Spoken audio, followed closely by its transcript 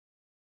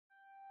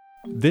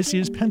This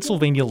is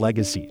Pennsylvania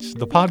Legacies,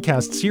 the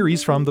podcast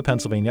series from the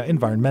Pennsylvania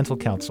Environmental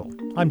Council.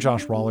 I'm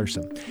Josh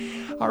Rawlerson.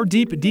 Our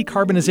Deep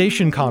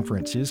Decarbonization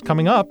Conference is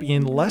coming up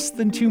in less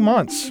than 2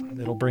 months.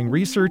 It'll bring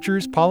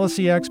researchers,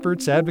 policy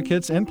experts,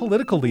 advocates, and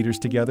political leaders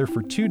together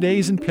for 2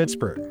 days in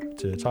Pittsburgh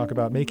to talk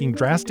about making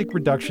drastic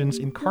reductions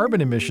in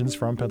carbon emissions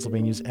from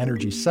Pennsylvania's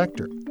energy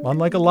sector.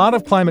 Unlike a lot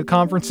of climate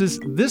conferences,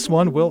 this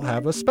one will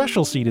have a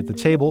special seat at the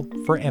table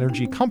for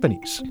energy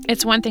companies.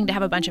 It's one thing to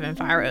have a bunch of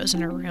enviros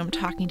in a room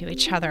talking to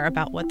each other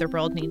about what the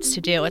world needs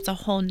to do. It's a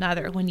whole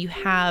nother when you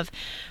have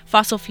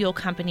fossil fuel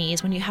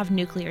companies, when you have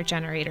nuclear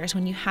generators,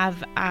 when you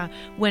have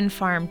wind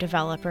farm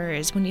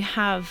developers, when you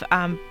have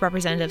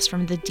representatives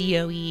from the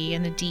DOE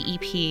and the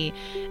DEP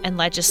and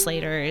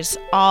legislators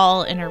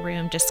all in a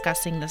room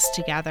discussing this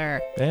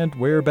together. And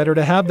where better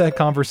to have that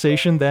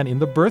conversation than in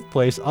the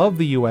birthplace of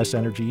the U.S.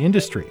 energy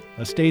industry,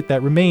 a state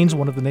that remains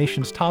one of the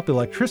nation's top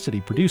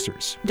electricity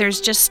producers.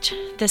 There's just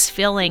this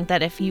feeling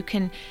that if you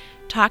can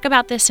talk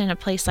about this in a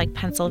place like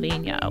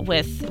Pennsylvania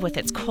with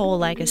its coal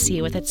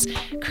legacy, with its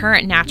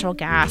current natural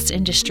gas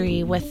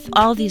industry, with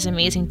all these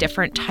amazing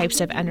different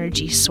types of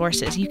energy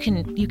sources, you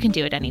can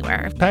do it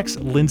anywhere. PEC's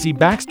Lindsay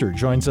Baxter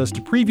joins us to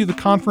preview the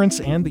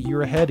conference and the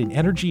year ahead in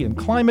energy and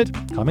climate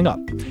coming up.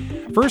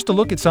 First, a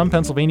look at some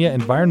Pennsylvania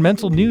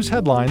environmental news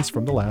headlines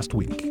from the last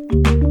week.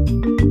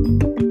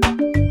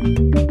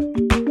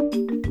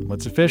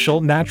 What's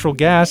official, natural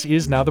gas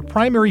is now the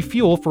primary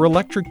fuel for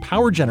electric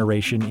power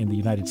generation in the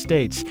United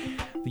States.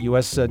 The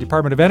U.S.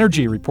 Department of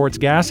Energy reports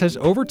gas has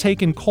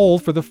overtaken coal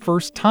for the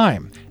first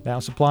time, now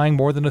supplying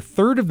more than a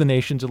third of the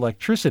nation's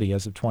electricity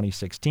as of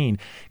 2016.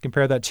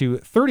 Compare that to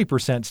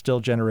 30% still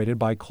generated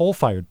by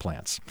coal-fired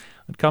plants.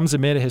 It comes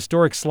amid a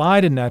historic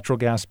slide in natural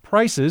gas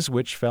prices,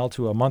 which fell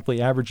to a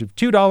monthly average of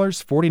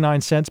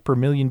 $2.49 per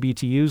million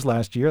BTUs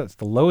last year. That's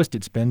the lowest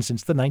it's been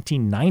since the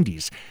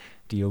 1990s.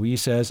 DOE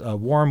says a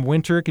warm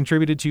winter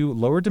contributed to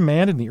lower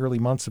demand in the early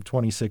months of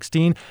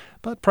 2016,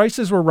 but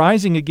prices were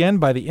rising again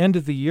by the end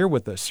of the year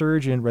with a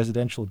surge in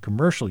residential and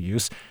commercial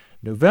use.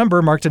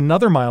 November marked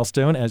another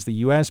milestone as the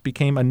U.S.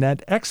 became a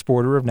net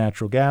exporter of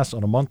natural gas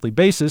on a monthly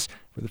basis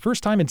for the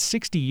first time in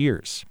 60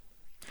 years.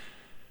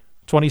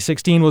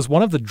 2016 was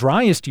one of the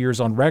driest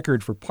years on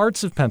record for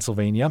parts of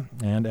Pennsylvania,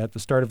 and at the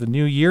start of the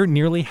new year,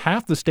 nearly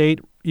half the state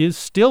is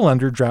still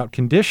under drought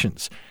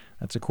conditions.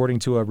 That's according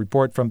to a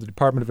report from the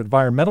Department of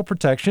Environmental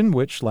Protection,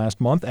 which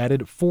last month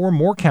added 4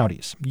 more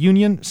counties,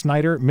 Union,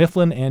 Snyder,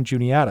 Mifflin, and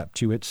Juniata,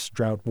 to its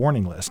drought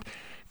warning list.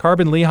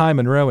 Carbon, Lehigh,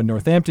 Monroe, and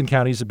Northampton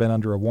counties have been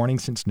under a warning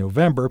since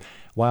November,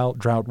 while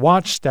drought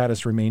watch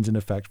status remains in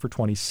effect for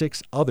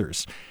 26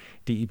 others.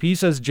 DEP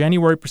says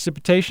January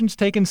precipitation's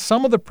taken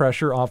some of the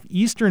pressure off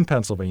eastern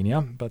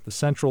Pennsylvania, but the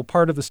central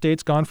part of the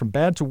state's gone from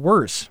bad to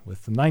worse,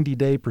 with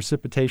 90-day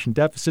precipitation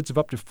deficits of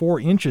up to 4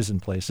 inches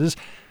in places.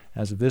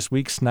 As of this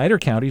week, Snyder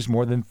County is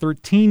more than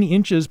 13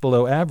 inches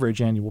below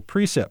average annual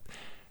precip.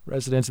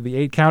 Residents of the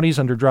 8 counties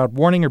under drought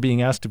warning are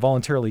being asked to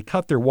voluntarily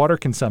cut their water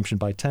consumption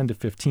by 10 to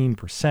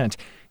 15%.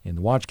 In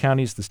the watch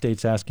counties, the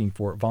state's asking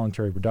for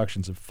voluntary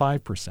reductions of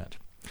 5%.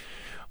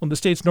 On the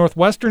state's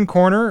northwestern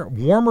corner,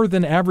 warmer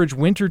than average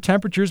winter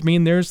temperatures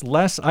mean there's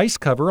less ice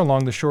cover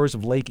along the shores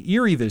of Lake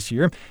Erie this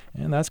year,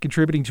 and that's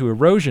contributing to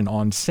erosion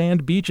on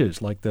sand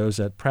beaches like those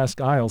at Presque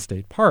Isle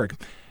State Park.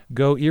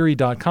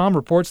 GoErie.com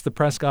reports the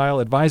Presque Isle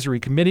Advisory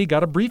Committee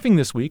got a briefing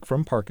this week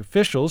from park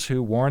officials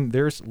who warned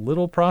there's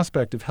little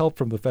prospect of help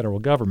from the federal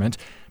government.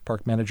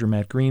 Park manager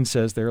Matt Green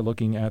says they're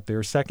looking at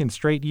their second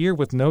straight year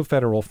with no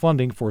federal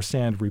funding for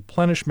sand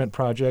replenishment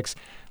projects,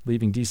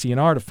 leaving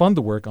DCNR to fund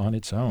the work on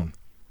its own.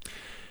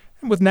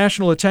 And with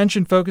national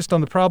attention focused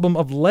on the problem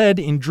of lead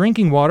in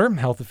drinking water,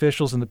 health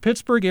officials in the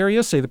Pittsburgh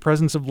area say the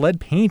presence of lead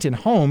paint in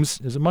homes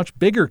is a much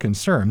bigger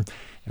concern.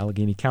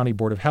 Allegheny County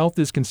Board of Health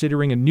is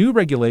considering a new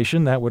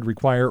regulation that would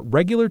require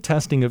regular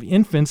testing of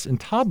infants and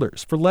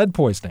toddlers for lead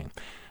poisoning.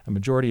 A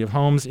majority of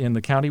homes in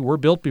the county were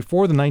built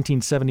before the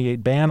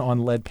 1978 ban on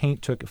lead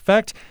paint took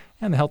effect,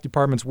 and the health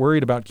department's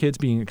worried about kids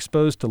being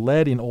exposed to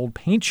lead in old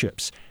paint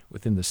chips.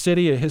 Within the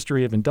city, a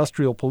history of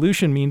industrial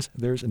pollution means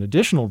there's an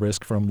additional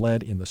risk from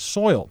lead in the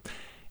soil.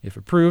 If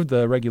approved,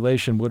 the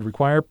regulation would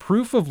require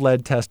proof of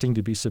lead testing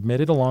to be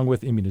submitted along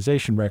with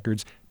immunization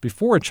records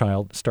before a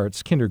child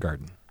starts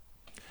kindergarten.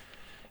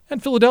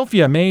 And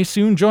Philadelphia may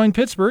soon join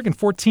Pittsburgh and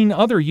 14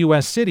 other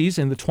U.S. cities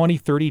in the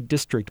 2030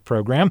 District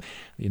program.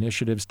 The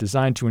initiative's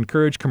designed to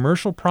encourage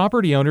commercial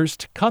property owners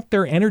to cut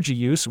their energy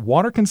use,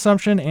 water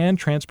consumption, and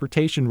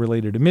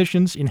transportation-related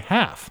emissions in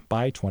half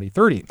by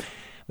 2030.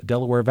 The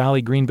Delaware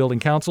Valley Green Building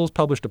Council has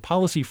published a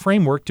policy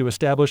framework to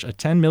establish a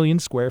 10 million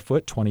square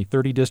foot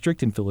 2030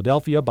 district in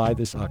Philadelphia by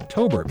this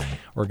October.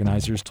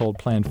 Organizers told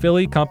Plan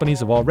Philly companies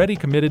have already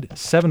committed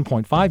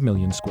 7.5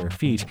 million square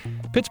feet.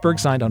 Pittsburgh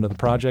signed onto the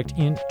project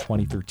in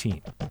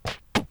 2013.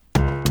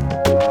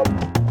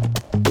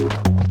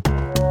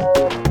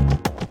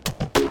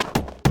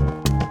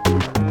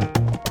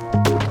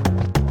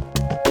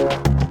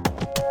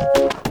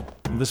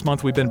 This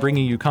month, we've been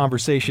bringing you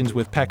conversations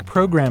with PEC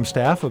program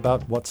staff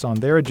about what's on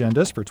their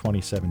agendas for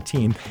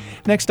 2017.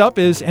 Next up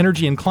is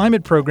Energy and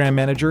Climate Program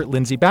Manager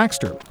Lindsay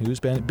Baxter, who's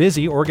been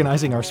busy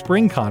organizing our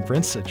spring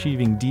conference,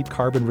 Achieving Deep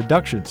Carbon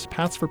Reductions,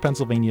 Paths for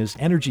Pennsylvania's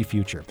Energy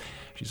Future.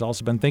 She's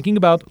also been thinking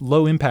about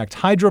low-impact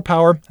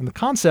hydropower and the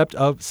concept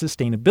of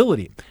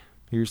sustainability.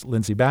 Here's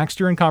Lindsay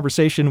Baxter in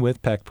conversation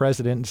with PEC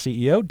President and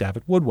CEO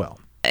David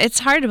Woodwell. It's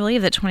hard to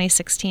believe that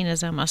 2016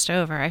 is almost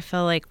over. I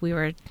feel like we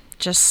were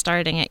just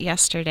starting it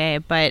yesterday,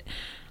 but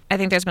I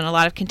think there's been a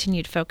lot of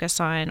continued focus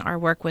on our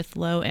work with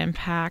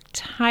low-impact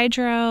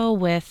hydro,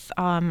 with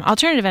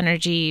alternative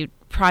energy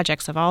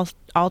projects of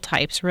all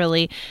types,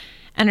 really,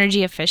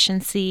 energy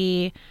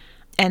efficiency,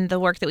 and the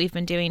work that we've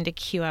been doing to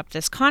queue up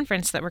this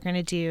conference that we're going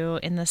to do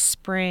in the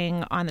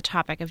spring on the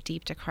topic of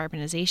deep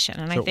decarbonization.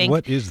 And so I think,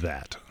 what is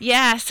that?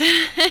 Yes.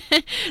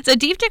 So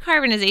deep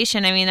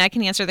decarbonization, I mean, I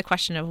can answer the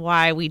question of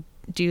why we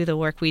do the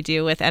work we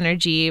do with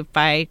energy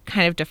by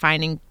kind of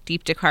defining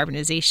deep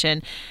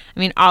decarbonization. I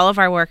mean, all of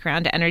our work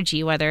around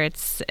energy, whether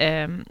it's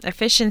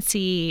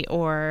efficiency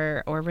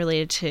or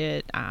related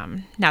to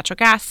natural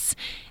gas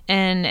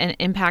and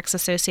impacts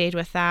associated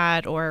with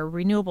that, or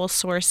renewable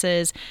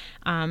sources,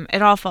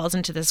 it all falls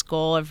into this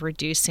goal of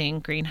reducing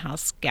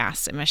greenhouse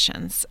gas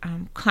emissions.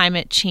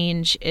 Climate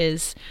change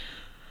is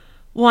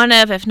one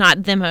of, if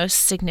not the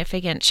most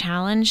significant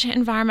challenge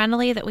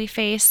environmentally that we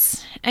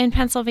face in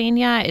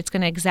Pennsylvania. It's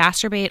going to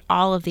exacerbate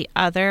all of the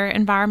other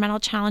environmental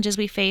challenges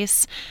we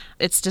face.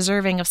 It's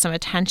deserving of some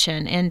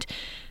attention. And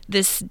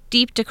this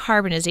deep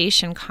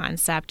decarbonization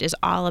concept is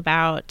all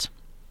about,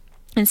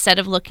 instead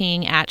of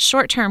looking at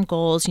short-term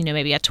goals,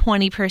 maybe a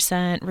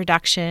 20%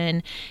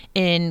 reduction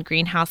in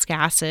greenhouse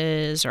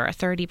gases or a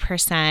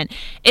 30%,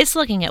 it's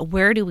looking at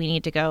where do we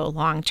need to go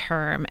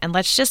long-term, and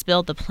let's just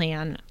build the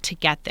plan to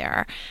get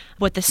there.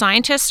 What the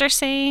scientists are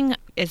saying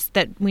is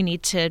that we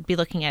need to be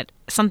looking at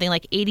something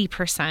like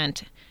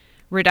 80%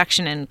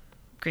 reduction in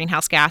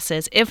greenhouse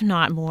gases, if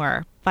not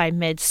more, by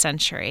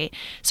mid-century.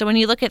 So when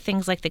you look at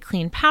things like the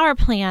Clean Power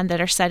Plan that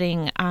are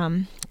setting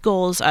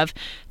goals of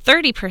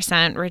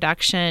 30%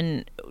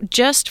 reduction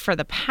just for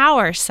the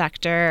power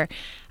sector,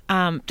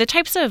 the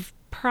types of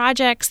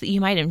projects that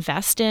you might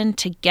invest in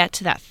to get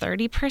to that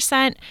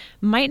 30%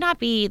 might not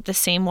be the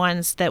same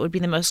ones that would be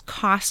the most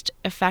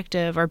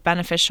cost-effective or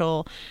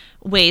beneficial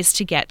ways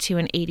to get to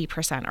an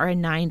 80% or a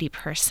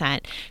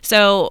 90%.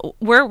 So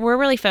we're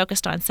really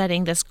focused on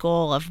setting this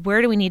goal of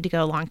where do we need to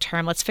go long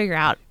term. Let's figure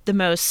out the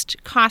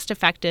most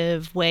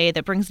cost-effective way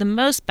that brings the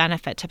most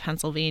benefit to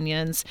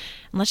Pennsylvanians,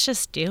 and let's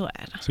just do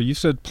it. So you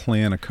said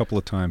plan a couple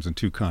of times in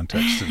two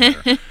contexts in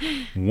there.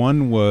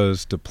 One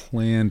was to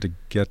plan to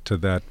get to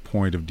that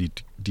point of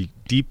deep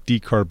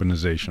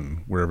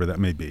decarbonization, wherever that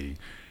may be,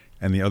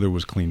 and the other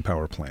was Clean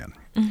Power Plan.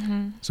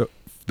 Mm-hmm. So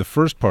the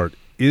first part,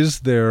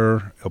 is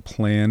there a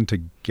plan to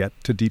get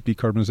to deep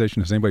decarbonization?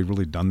 Has anybody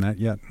really done that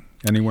yet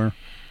anywhere?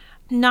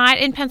 Not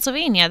in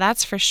Pennsylvania,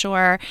 that's for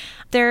sure.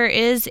 There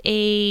is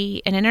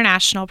an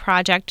international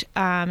project.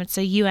 It's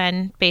a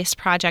UN-based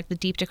project, the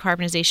Deep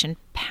Decarbonization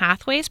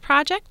Pathways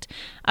Project,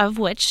 of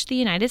which the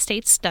United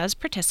States does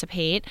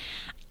participate.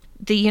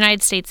 The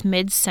United States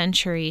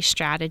mid-century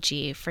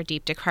strategy for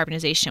deep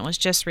decarbonization was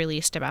just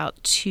released about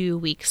 2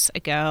 weeks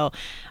ago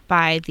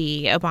by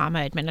the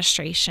Obama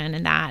administration,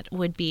 and that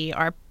would be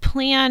our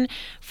plan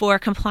for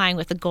complying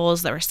with the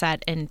goals that were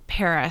set in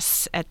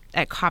Paris at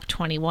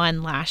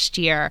COP21 last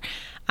year.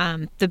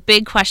 The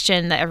big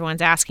question that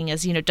everyone's asking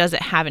is, does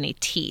it have any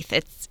teeth?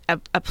 It's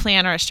a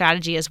plan or a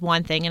strategy is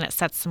one thing, and it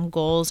sets some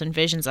goals and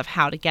visions of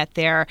how to get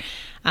there,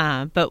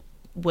 but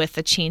with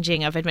the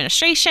changing of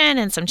administration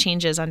and some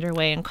changes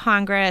underway in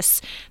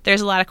Congress,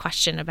 there's a lot of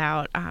question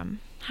about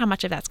how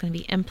much of that's going to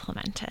be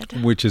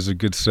implemented. Which is a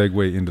good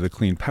segue into the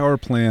Clean Power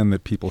Plan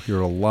that people hear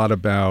a lot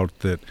about,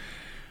 that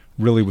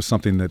really was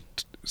something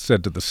that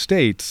said to the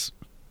states,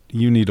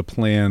 you need a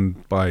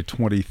plan by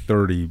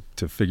 2030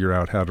 to figure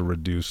out how to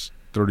reduce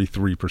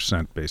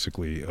 33%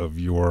 basically of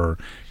your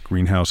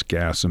greenhouse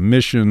gas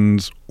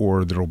emissions,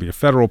 or there will be a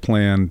federal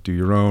plan, do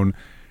your own.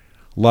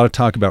 A lot of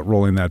talk about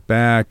rolling that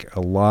back,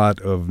 a lot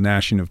of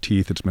gnashing of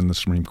teeth. It's been in the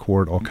Supreme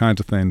Court, all kinds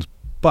of things.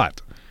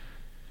 But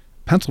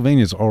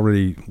Pennsylvania is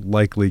already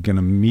likely going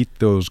to meet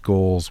those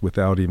goals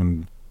without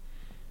even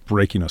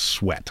breaking a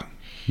sweat.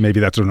 Maybe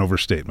that's an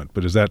overstatement,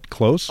 but is that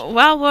close?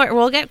 Well,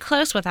 we'll get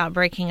close without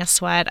breaking a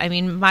sweat. I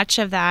mean, much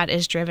of that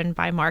is driven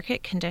by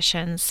market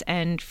conditions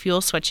and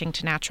fuel switching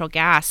to natural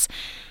gas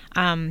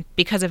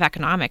because of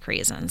economic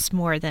reasons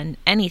more than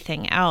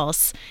anything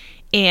else.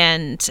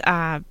 And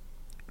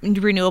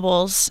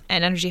renewables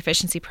and energy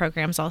efficiency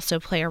programs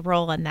also play a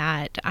role in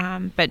that,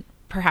 but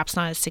perhaps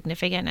not as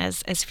significant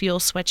as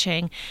fuel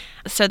switching.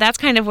 So that's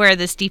kind of where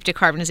this deep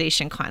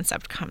decarbonization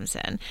concept comes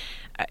in.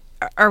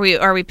 Are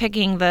we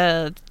picking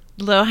the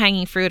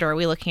low-hanging fruit, or are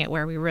we looking at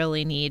where we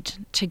really need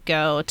to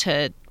go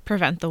to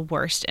prevent the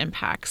worst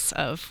impacts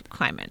of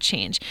climate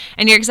change?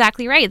 And you're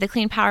exactly right. The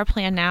Clean Power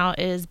Plan now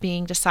is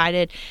being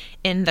decided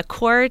in the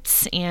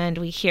courts, and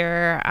we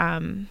hear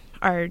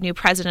our new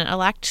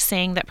president-elect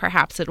saying that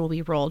perhaps it will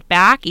be rolled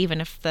back,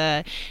 even if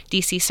the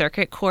D.C.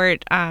 Circuit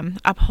Court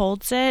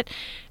upholds it.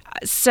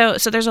 So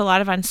there's a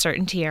lot of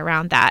uncertainty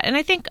around that, and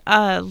I think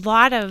a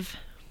lot of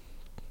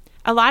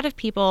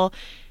people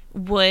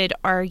would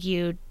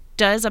argue,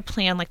 does a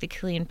plan like the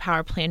Clean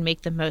Power Plan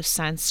make the most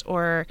sense,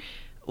 or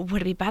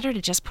would it be better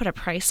to just put a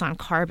price on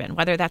carbon,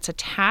 whether that's a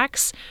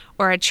tax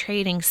or a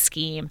trading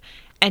scheme,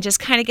 and just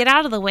kind of get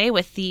out of the way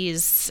with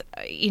these,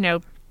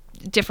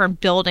 different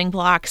building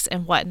blocks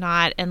and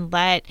whatnot, and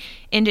let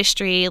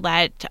industry,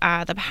 let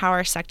the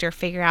power sector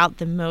figure out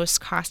the most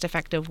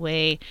cost-effective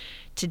way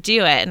to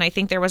do it. And I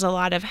think there was a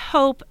lot of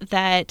hope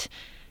that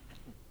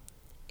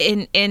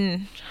in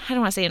I don't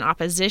want to say in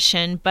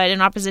opposition, but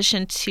in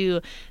opposition to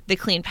the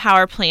Clean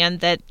Power Plan,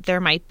 that there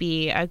might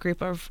be a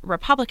group of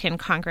Republican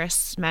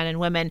congressmen and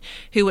women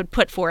who would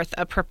put forth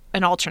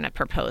an alternate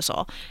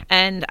proposal.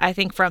 And I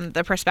think from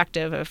the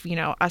perspective of,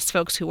 us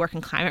folks who work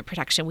in climate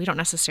protection, we don't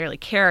necessarily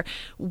care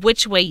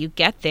which way you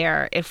get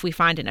there if we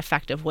find an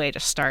effective way to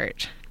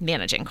start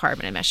managing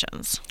carbon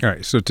emissions. All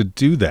right. So to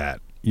do that,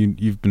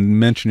 you've been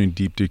mentioning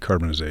deep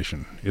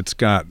decarbonization.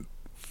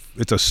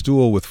 It's a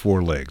stool with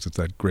 4 legs. It's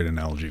that great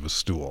analogy of a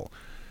stool.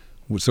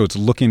 So it's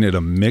looking at a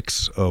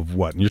mix of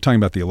what? And you're talking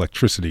about the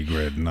electricity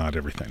grid, not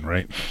everything,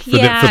 right? For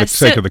the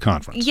sake of the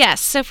conference. Yes.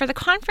 So for the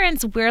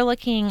conference, we're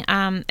looking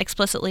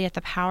explicitly at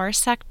the power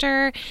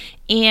sector.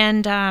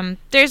 And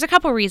there's a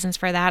couple reasons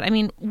for that. I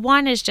mean,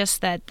 one is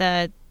just that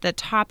the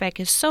topic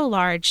is so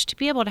large. To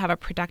be able to have a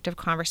productive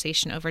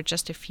conversation over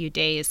just a few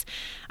days,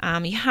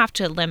 you have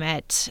to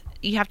limit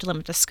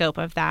the scope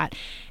of that.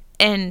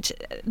 And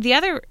the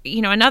other,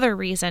 another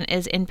reason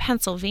is in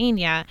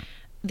Pennsylvania,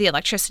 the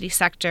electricity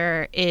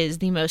sector is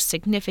the most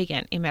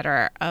significant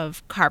emitter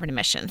of carbon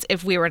emissions.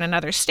 If we were in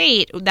another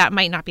state, that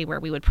might not be where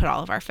we would put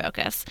all of our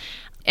focus.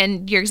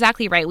 And you're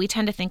exactly right. We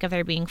tend to think of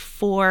there being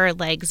 4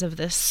 legs of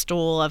this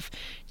stool of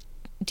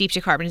deep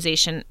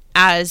decarbonization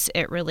as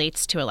it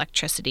relates to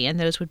electricity. And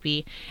those would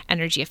be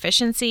energy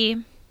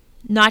efficiency,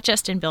 not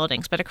just in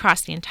buildings, but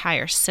across the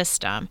entire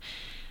system.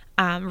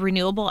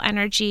 Renewable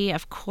energy,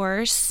 of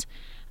course.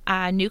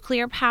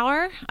 Nuclear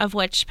power, of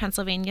which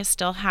Pennsylvania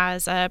still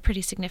has a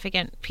pretty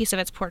significant piece of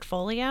its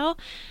portfolio.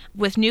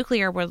 With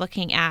nuclear, we're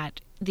looking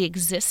at the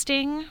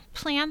existing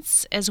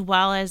plants, as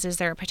well as is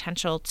there a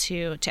potential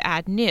to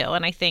add new?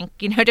 And I think,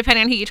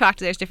 depending on who you talk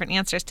to, there's different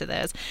answers to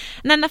those.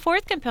 And then the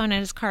fourth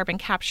component is carbon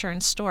capture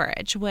and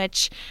storage,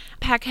 which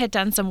PEC had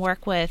done some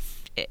work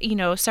with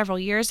several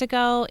years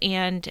ago,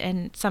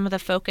 and some of the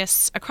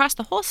focus across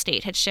the whole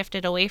state had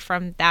shifted away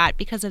from that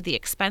because of the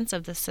expense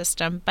of the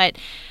system. But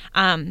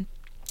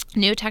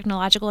new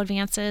technological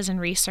advances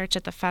and research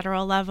at the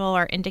federal level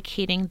are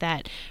indicating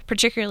that,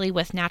 particularly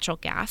with natural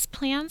gas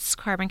plants,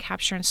 carbon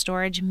capture and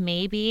storage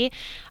may be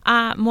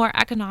more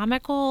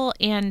economical.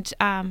 And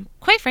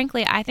quite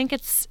frankly, I think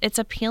it's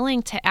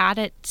appealing to add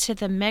it to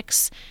the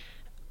mix.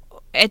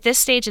 At this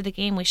stage of the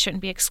game, we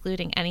shouldn't be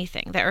excluding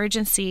anything. The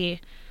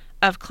urgency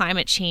of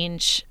climate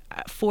change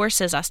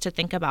forces us to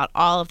think about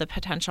all of the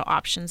potential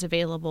options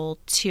available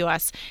to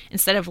us,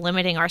 instead of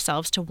limiting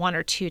ourselves to 1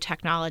 or 2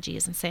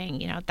 technologies and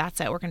saying,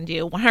 that's it, we're going to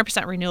do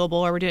 100% renewable,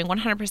 or we're doing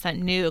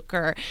 100% nuke,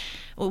 or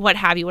what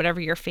have you, whatever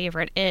your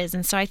favorite is.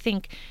 And so I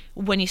think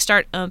when you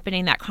start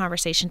opening that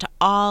conversation to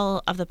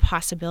all of the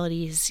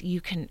possibilities,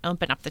 you can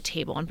open up the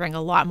table and bring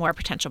a lot more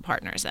potential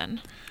partners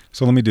in.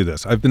 So let me do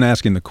this. I've been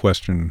asking the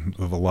question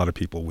of a lot of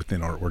people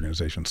within our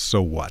organization,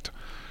 so what?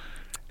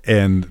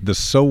 And the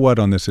so what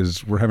on this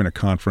is, we're having a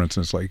conference,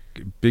 and it's like,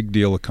 big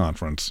deal, a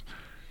conference.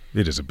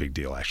 It is a big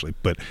deal, actually.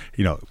 But,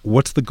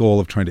 what's the goal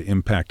of trying to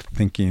impact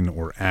thinking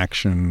or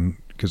action?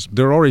 Because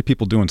there are already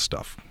people doing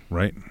stuff,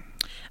 right?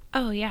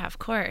 Oh, yeah, of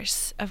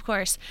course. Of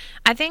course.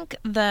 I think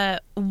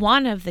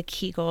one of the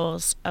key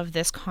goals of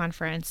this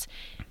conference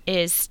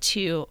is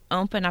to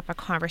open up a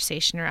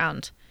conversation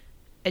around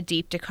a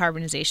deep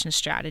decarbonization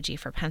strategy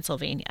for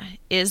Pennsylvania.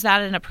 Is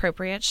that an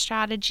appropriate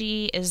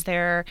strategy? Is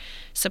there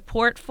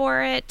support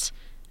for it?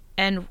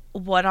 And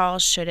what all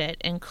should it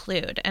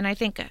include? And I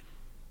think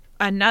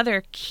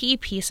another key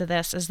piece of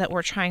this is that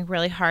we're trying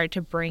really hard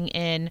to bring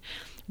in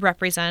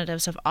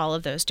representatives of all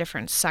of those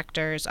different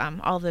sectors,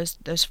 all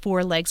those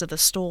 4 legs of the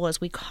stool,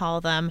 as we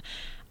call them.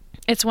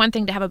 It's one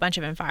thing to have a bunch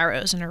of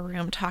enviros in a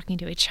room talking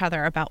to each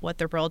other about what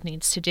the world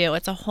needs to do.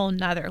 It's a whole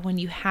nother when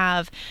you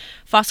have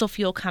fossil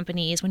fuel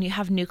companies, when you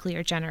have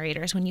nuclear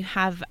generators, when you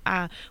have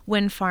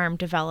wind farm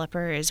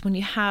developers, when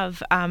you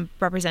have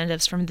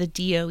representatives from the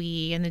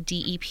DOE and the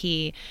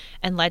DEP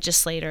and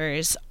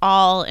legislators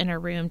all in a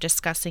room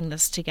discussing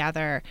this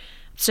together.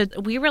 So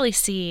we really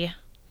see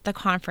the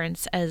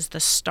conference as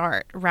the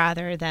start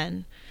rather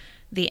than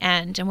the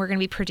end. And we're going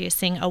to be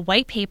producing a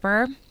white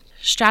paper,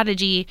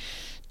 strategy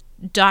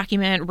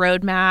document,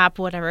 roadmap,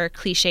 whatever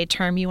cliche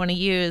term you want to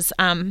use,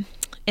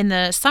 in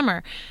the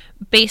summer,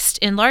 based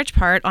in large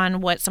part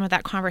on what some of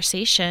that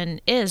conversation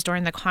is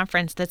during the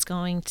conference, that's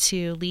going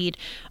to lead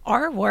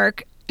our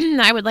work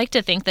I would like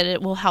to think that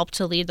it will help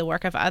to lead the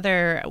work of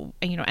other,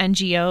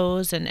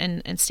 NGOs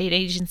and state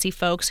agency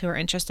folks who are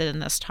interested in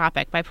this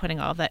topic by putting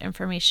all of that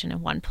information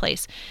in one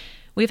place.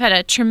 We've had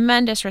a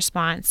tremendous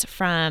response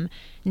from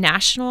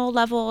national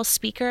level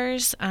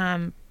speakers.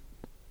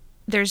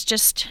 There's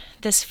just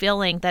this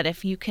feeling that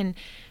if you can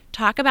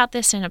talk about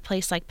this in a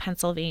place like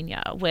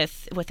Pennsylvania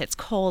with its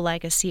coal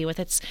legacy, with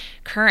its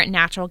current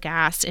natural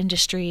gas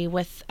industry,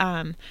 with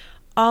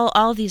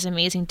all these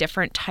amazing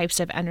different types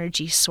of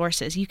energy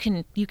sources, you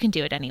can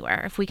do it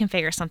anywhere. If we can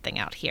figure something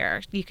out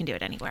here, you can do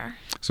it anywhere.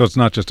 So it's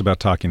not just about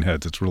talking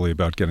heads. It's really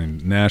about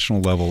getting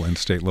national level and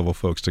state level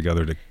folks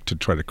together to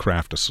try to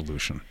craft a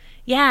solution.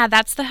 Yeah,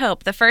 that's the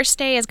hope. The first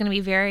day is going to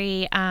be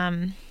very,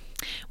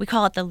 we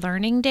call it the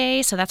learning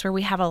day. So that's where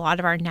we have a lot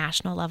of our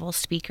national level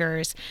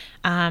speakers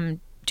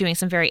doing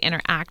some very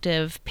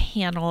interactive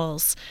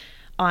panels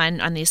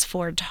on these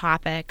 4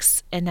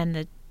 topics. And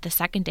then the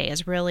second day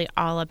is really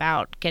all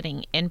about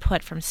getting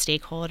input from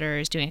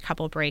stakeholders, doing a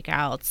couple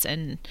breakouts,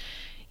 and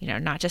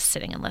not just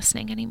sitting and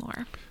listening anymore.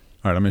 All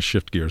right, I'm going to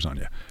shift gears on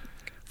you.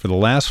 For the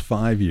last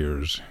 5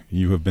 years,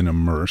 you have been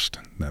immersed,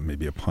 that may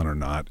be a pun or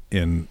not,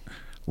 in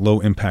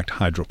low-impact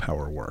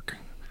hydropower work.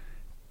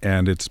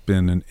 And it's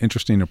been an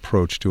interesting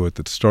approach to it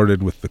that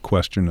started with the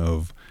question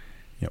of,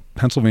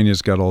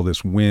 Pennsylvania's got all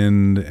this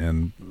wind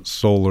and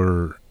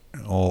solar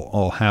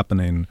all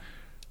happening,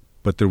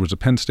 but there was a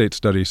Penn State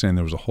study saying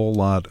there was a whole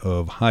lot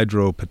of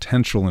hydro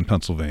potential in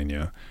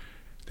Pennsylvania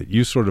that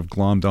you sort of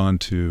glommed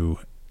onto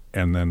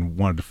and then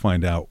wanted to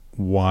find out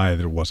why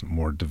there wasn't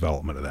more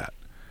development of that.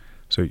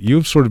 So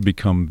you've sort of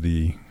become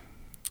the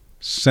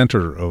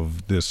center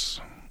of this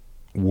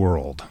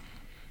world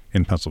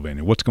in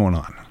Pennsylvania. What's going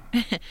on?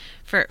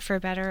 For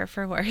better or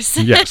for worse?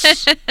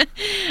 Yes.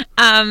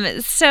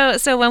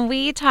 So when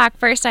we talk,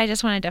 first I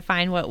just want to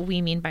define what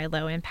we mean by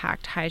low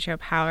impact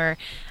hydropower.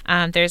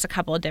 There's a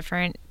couple of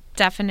different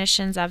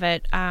definitions of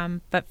it,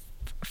 but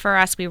for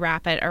us, we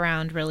wrap it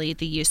around really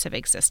the use of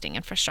existing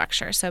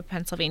infrastructure. So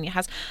Pennsylvania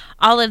has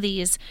all of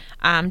these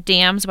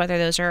dams, whether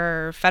those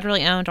are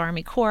federally owned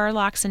Army Corps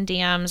locks and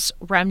dams,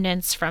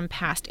 remnants from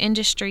past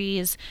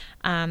industries,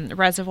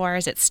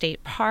 reservoirs at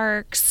state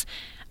parks,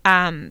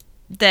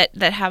 that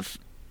have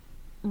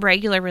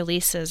regular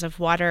releases of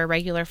water,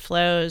 regular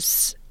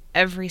flows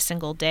every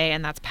single day,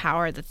 and that's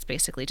power that's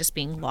basically just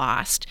being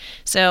lost.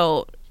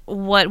 So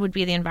what would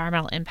be the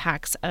environmental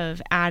impacts of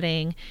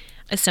adding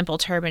a simple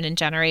turbine and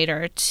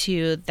generator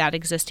to that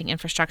existing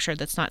infrastructure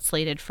that's not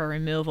slated for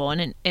removal?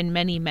 And in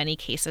many, many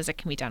cases, it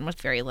can be done with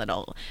very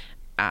little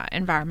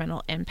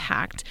environmental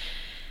impact.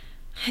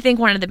 I think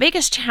one of the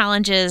biggest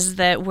challenges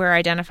that we're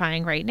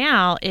identifying right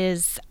now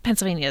is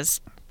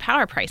Pennsylvania's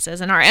power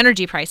prices and our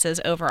energy prices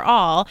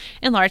overall,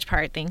 in large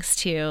part thanks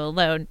to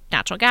low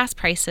natural gas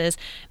prices,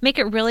 make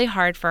it really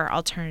hard for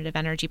alternative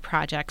energy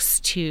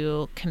projects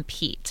to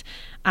compete,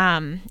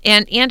 and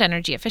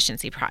energy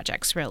efficiency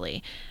projects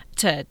really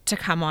to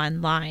come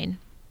online.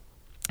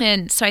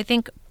 And so I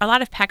think a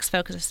lot of PEC's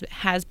focus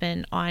has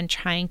been on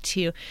trying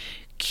to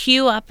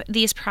queue up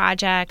these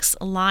projects,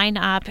 line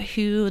up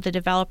who the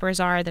developers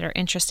are that are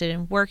interested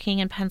in working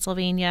in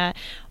Pennsylvania,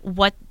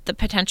 what the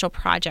potential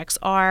projects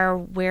are,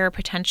 where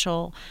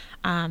potential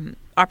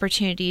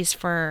opportunities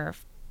for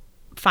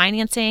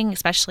financing,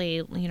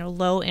 especially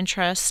low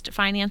interest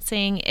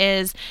financing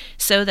is,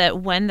 so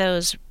that when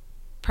those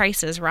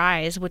prices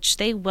rise, which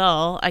they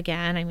will,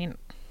 again, I mean,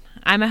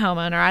 I'm a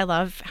homeowner. I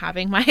love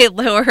having my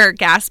lower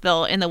gas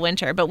bill in the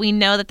winter, but we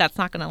know that that's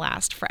not going to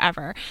last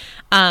forever.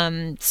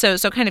 So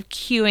kind of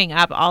queuing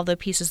up all the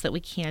pieces that we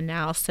can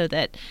now so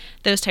that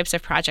those types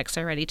of projects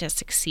are ready to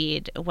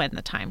succeed when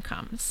the time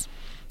comes.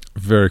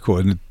 Very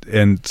cool.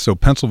 And so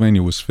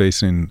Pennsylvania was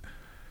facing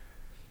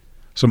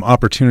some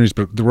opportunities,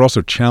 but there were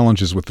also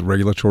challenges with the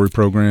regulatory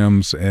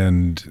programs.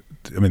 And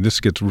I mean,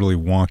 this gets really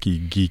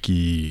wonky,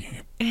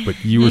 geeky,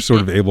 but you were sort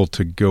of able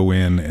to go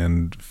in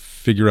and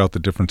figure out the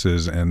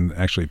differences and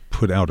actually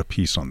put out a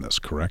piece on this,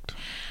 correct?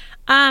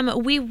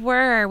 We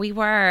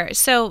were.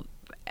 So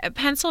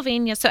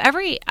Pennsylvania, so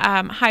every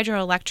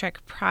hydroelectric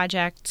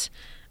project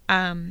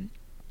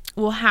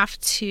will have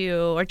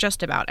to, or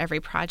just about every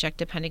project,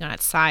 depending on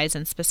its size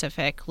and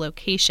specific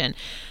location,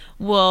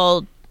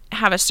 will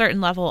have a certain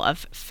level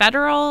of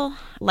federal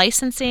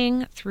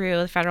licensing through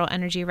the Federal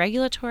Energy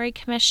Regulatory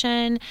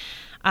Commission.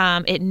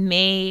 It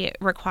may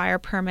require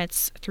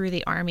permits through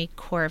the Army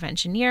Corps of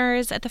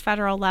Engineers at the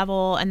federal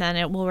level, and then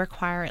it will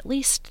require at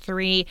least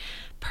 3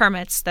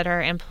 permits that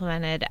are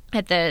implemented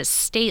at the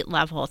state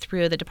level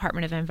through the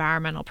Department of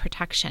Environmental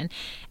Protection.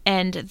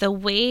 And the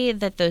way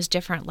that those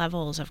different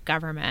levels of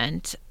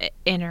government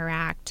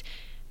interact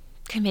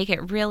can make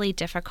it really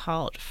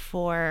difficult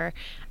for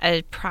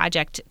a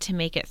project to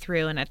make it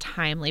through in a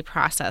timely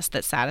process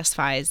that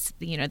satisfies,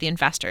 the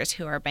investors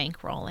who are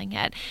bankrolling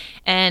it.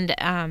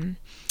 And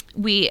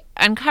we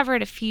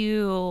uncovered a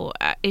few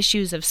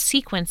issues of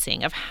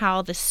sequencing of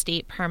how the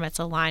state permits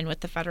align with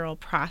the federal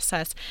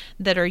process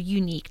that are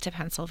unique to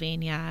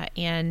Pennsylvania,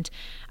 and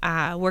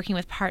working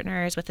with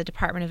partners with the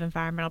Department of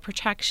Environmental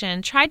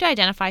Protection, tried to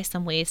identify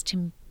some ways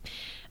to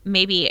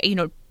maybe,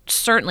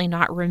 certainly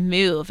not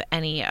remove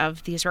any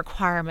of these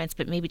requirements,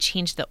 but maybe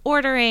change the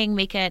ordering,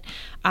 make it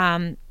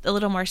a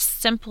little more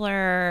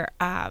simpler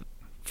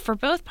for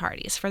both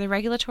parties, for the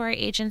regulatory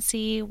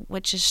agency,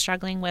 which is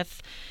struggling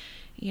with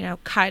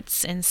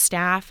cuts in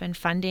staff and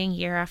funding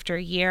year after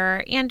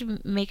year, and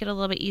make it a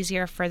little bit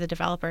easier for the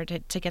developer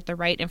to get the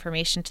right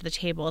information to the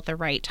table at the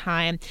right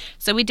time.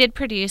 So we did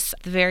produce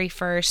the very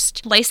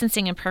first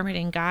licensing and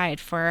permitting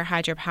guide for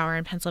hydropower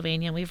in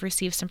Pennsylvania, and we've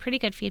received some pretty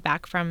good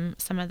feedback from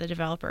some of the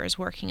developers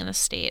working in the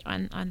state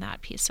on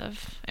that piece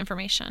of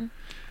information.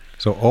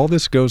 So all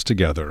this goes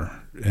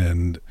together,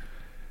 and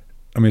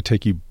I'm going to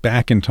take you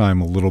back in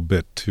time a little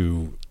bit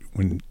to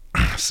when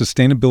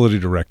sustainability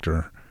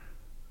director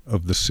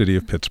of the city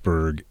of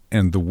Pittsburgh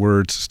and the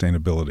word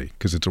sustainability,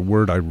 because it's a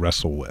word I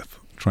wrestle with,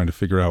 trying to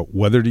figure out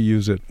whether to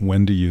use it,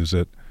 when to use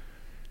it.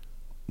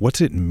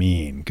 What's it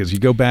mean? Because you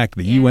go back,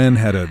 the UN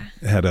had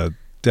a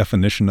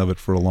definition of it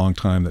for a long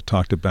time that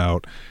talked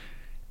about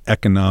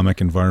economic,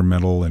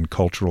 environmental, and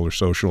cultural or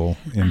social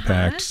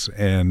impacts.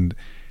 And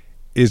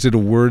is it a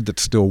word that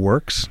still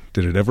works?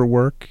 Did it ever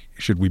work?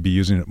 Should we be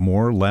using it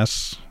more,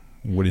 less?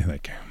 What do you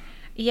think?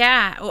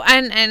 Yeah,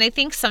 and I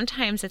think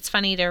sometimes it's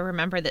funny to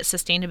remember that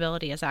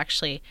sustainability is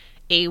actually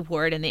a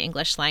word in the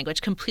English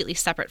language completely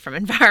separate from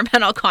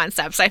environmental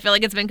concepts. I feel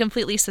like it's been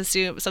completely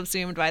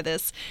subsumed by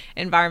this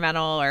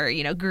environmental or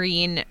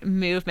green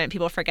movement.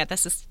 People forget that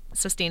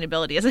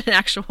sustainability is an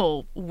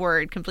actual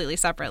word completely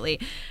separately.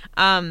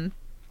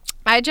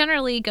 I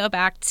generally go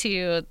back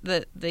to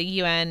the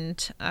UN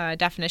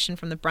definition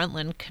from the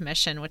Brundtland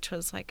Commission, which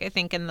was I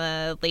think in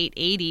the late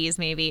 80s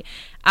maybe.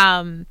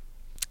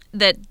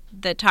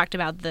 That talked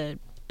about the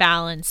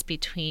balance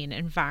between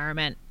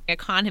environment,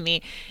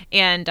 economy,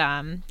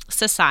 and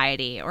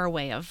society or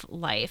way of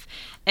life.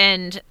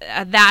 And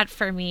that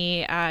for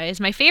me is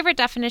my favorite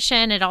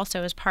definition. It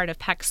also is part of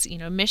PEC's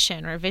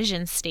mission or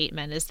vision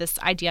statement, is this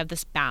idea of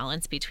this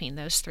balance between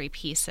those three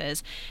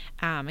pieces.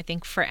 I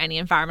think for any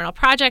environmental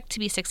project to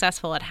be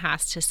successful, it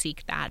has to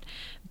seek that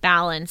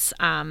balance.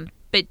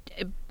 But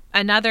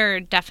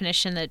another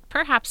definition that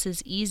perhaps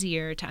is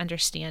easier to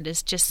understand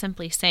is just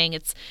simply saying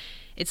it's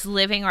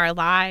living our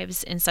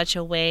lives in such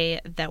a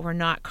way that we're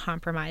not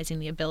compromising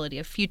the ability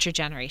of future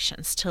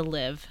generations to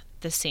live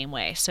the same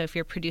way. So if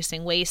you're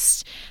producing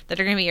wastes that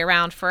are going to be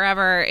around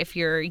forever, if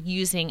you're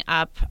using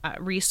up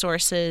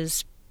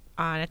resources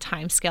on a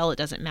time scale that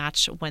doesn't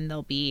match when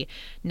they'll be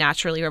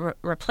naturally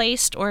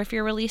replaced, or if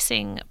you're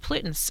releasing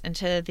pollutants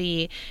into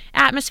the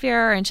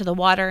atmosphere, or into the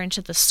water, into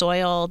the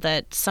soil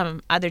that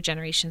some other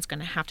generation is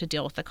going to have to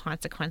deal with the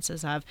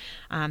consequences of,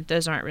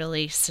 those aren't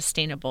really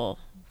sustainable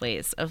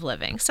ways of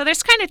living. So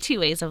there's kind of two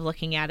ways of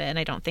looking at it, and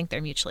I don't think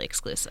they're mutually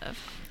exclusive.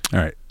 All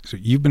right. So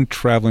you've been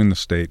traveling the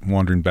state,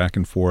 wandering back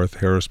and forth,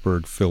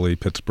 Harrisburg, Philly,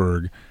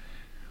 Pittsburgh,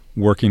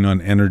 working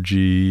on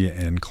energy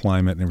and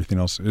climate and everything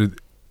else.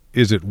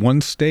 Is it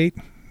one state,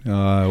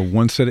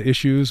 one set of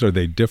issues? Are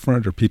they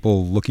different? Are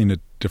people looking at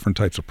different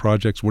types of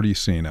projects? What are you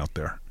seeing out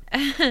there?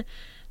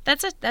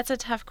 That's a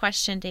tough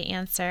question to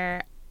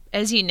answer.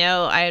 As you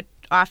know, I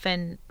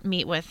often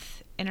meet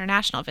with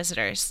international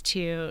visitors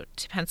to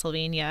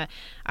Pennsylvania,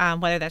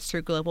 whether that's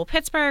through Global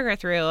Pittsburgh or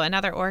through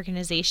another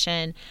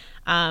organization.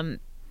 And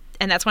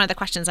that's one of the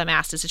questions I'm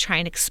asked, is to try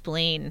and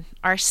explain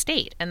our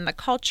state and the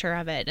culture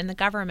of it and the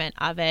government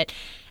of it.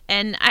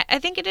 And I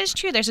think it is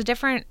true. There's a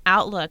different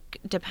outlook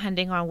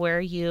depending on where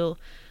you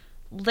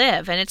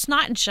live. And it's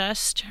not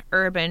just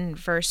urban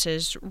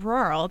versus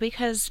rural,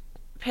 because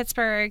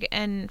Pittsburgh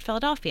and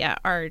Philadelphia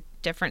are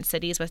different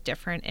cities with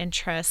different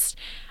interests.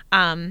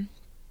 But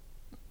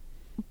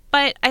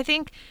I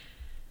think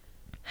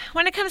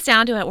when it comes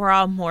down to it, we're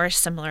all more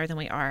similar than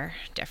we are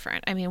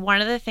different. I mean,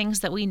 one of the things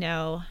that we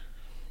know,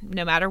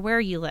 no matter where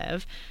you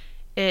live,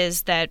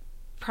 is that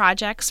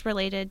projects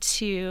related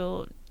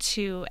to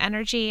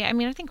energy, I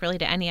mean, I think really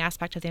to any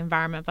aspect of the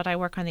environment, but I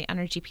work on the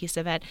energy piece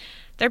of it,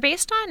 they're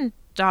based on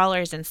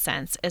dollars and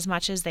cents as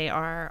much as they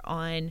are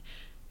on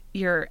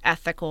your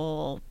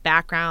ethical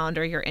background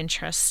or your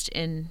interest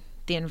in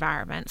the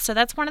environment. So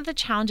that's one of the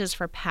challenges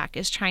for PEC,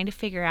 is trying to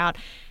figure out,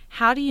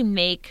 how do you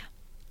make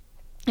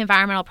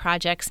environmental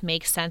projects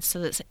make sense so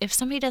that if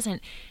somebody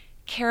doesn't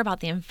care about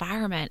the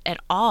environment at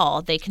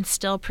all, they can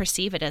still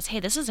perceive it as, hey,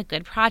 this is a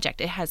good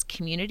project. It has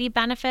community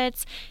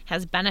benefits,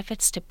 has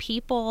benefits to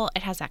people,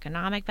 it has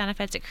economic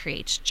benefits, it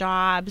creates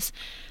jobs.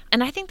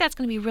 And I think that's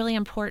going to be really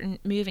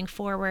important moving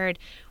forward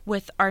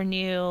with our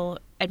new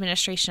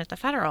administration at the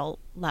federal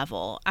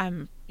level.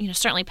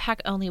 Certainly PEC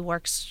only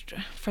works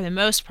for the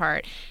most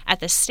part at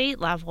the state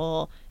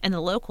level and the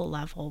local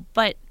level,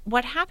 but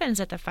what happens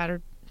at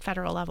the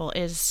federal level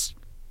is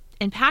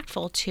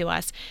impactful to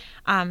us.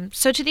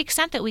 So to the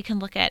extent that we can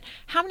look at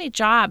how many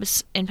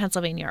jobs in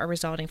Pennsylvania are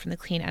resulting from the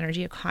clean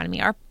energy economy,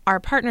 our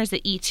partners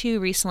at E2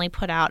 recently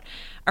put out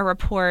a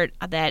report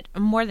that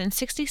more than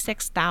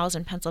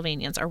 66,000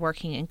 Pennsylvanians are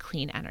working in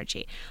clean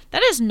energy.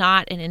 That is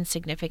not an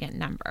insignificant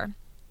number.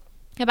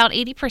 About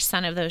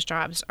 80% of those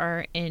jobs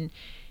are in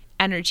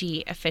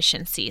energy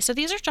efficiency. So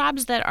these are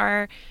jobs that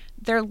are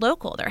they're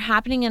local. They're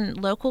happening in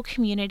local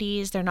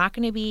communities. They're not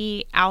going to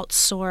be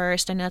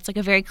outsourced. I know it's like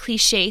a very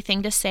cliche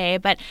thing to say,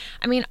 but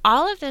I mean,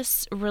 all of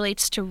this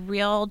relates to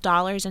real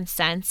dollars and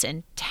cents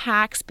and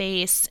tax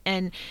base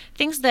and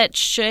things that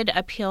should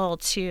appeal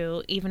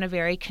to even a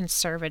very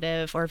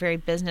conservative or very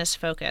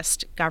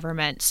business-focused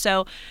government.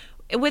 So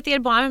with the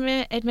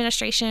Obama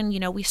administration,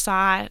 we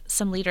saw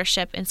some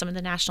leadership in some of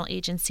the national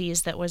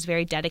agencies that was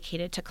very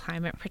dedicated to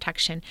climate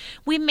protection.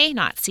 We may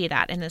not see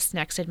that in this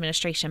next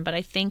administration, but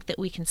I think that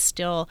we can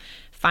still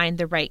find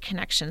the right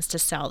connections to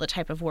sell the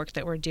type of work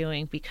that we're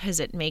doing because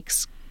it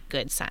makes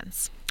good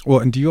sense. Well,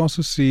 and do you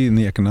also see in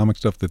the economic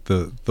stuff that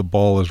the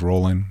ball is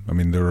rolling? I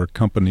mean, there are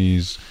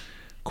companies,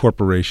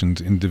 corporations,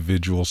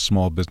 individuals,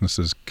 small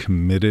businesses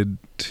committed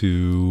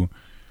to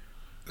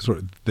sort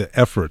of the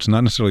efforts,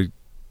 not necessarily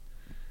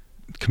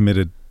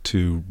committed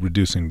to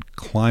reducing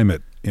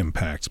climate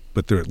impacts,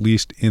 but they're at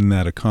least in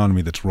that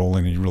economy that's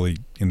rolling and you really,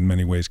 in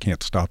many ways,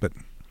 can't stop it.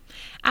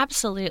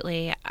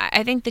 Absolutely.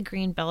 I think the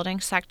green building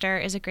sector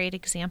is a great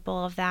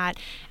example of that.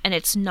 And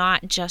it's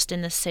not just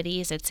in the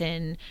cities, it's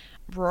in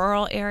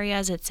rural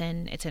areas, it's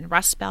in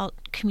Rust Belt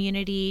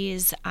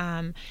communities.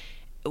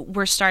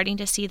 We're starting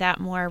to see that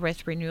more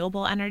with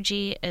renewable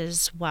energy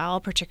as well,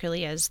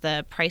 particularly as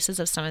the prices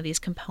of some of these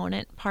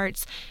component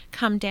parts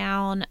come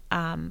down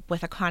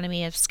with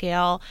economy of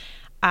scale.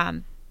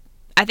 I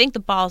think the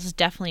ball's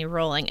definitely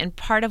rolling. And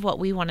part of what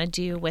we want to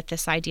do with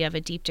this idea of a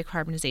deep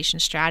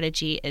decarbonization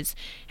strategy is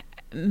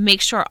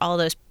make sure all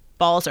those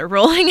balls are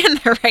rolling in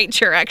the right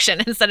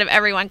direction instead of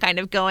everyone kind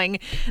of going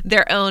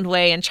their own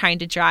way and trying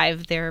to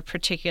drive their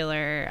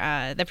particular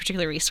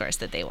resource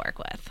that they work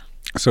with.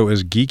 So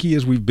as geeky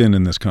as we've been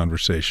in this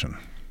conversation,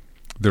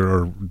 there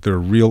are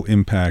real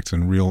impacts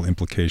and real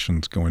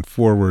implications going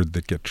forward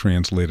that get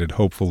translated,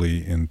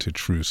 hopefully, into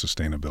true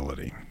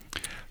sustainability.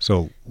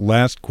 So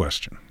last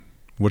question.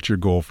 What's your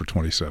goal for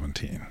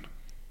 2017?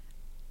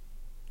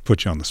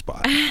 Put you on the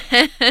spot.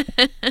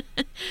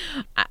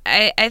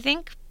 I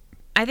think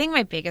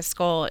my biggest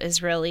goal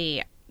is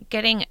really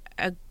getting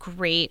a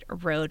great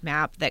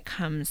roadmap that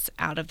comes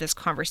out of this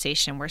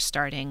conversation we're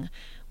starting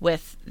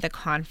with the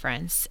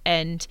conference.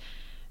 And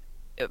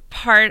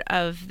part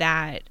of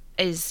that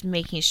is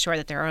making sure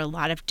that there are a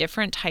lot of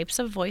different types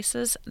of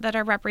voices that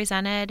are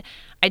represented.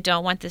 I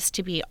don't want this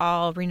to be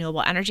all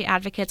renewable energy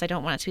advocates. I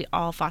don't want it to be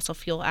all fossil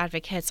fuel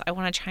advocates. I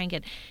want to try and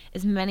get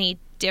as many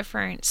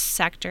different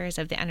sectors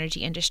of the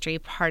energy industry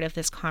part of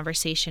this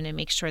conversation and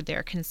make sure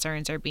their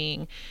concerns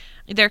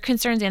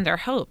and their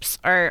hopes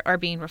are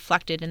being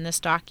reflected in this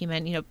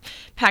document.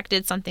 PEC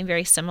did something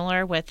very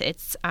similar with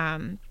its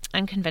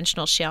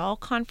Unconventional Shale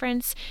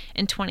Conference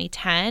in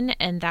 2010,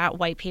 and that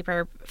white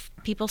paper,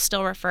 people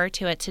still refer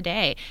to it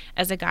today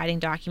as a guiding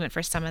document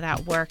for some of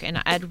that work.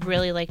 And I'd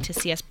really like to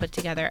see us put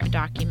together a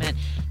document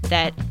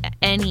that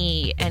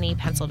any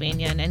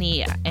Pennsylvanian,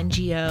 any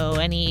NGO,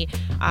 any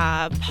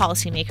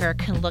policymaker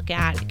can look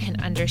at,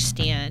 can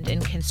understand,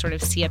 and can sort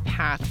of see a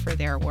path for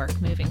their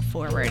work moving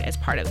forward as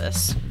part of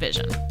this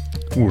vision.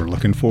 We're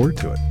looking forward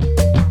to it.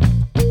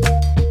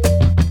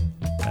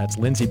 That's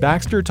Lindsay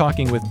Baxter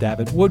talking with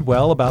David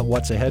Woodwell about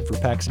what's ahead for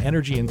PEC's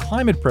Energy and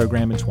Climate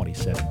program in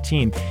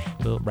 2017.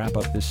 We'll wrap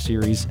up this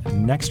series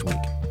next week.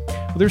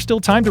 Well, there's still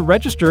time to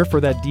register for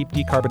that Deep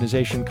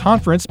Decarbonization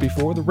Conference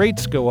before the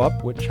rates go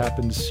up, which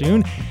happens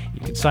soon.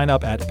 You can sign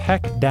up at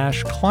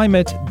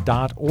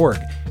pec-climate.org.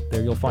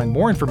 There you'll find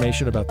more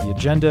information about the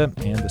agenda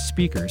and the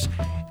speakers.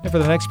 And for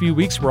the next few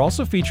weeks, we're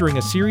also featuring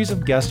a series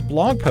of guest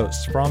blog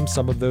posts from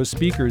some of those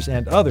speakers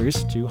and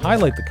others to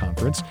highlight the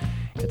conference.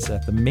 It's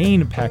at the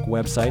main PEC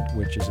website,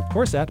 which is, of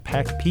course, at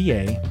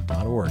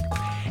pecpa.org.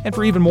 And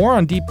for even more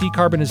on deep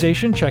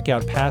decarbonization, check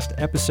out past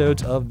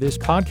episodes of this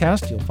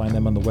podcast. You'll find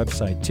them on the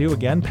website, too.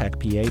 Again,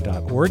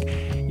 pecpa.org.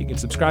 You can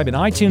subscribe in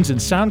iTunes and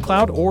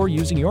SoundCloud or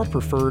using your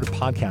preferred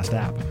podcast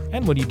app.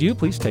 And when you do,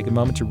 please take a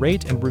moment to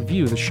rate and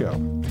review the show.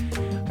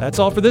 That's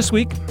all for this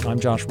week. I'm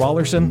Josh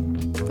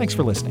Wallerson. Thanks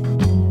for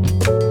listening.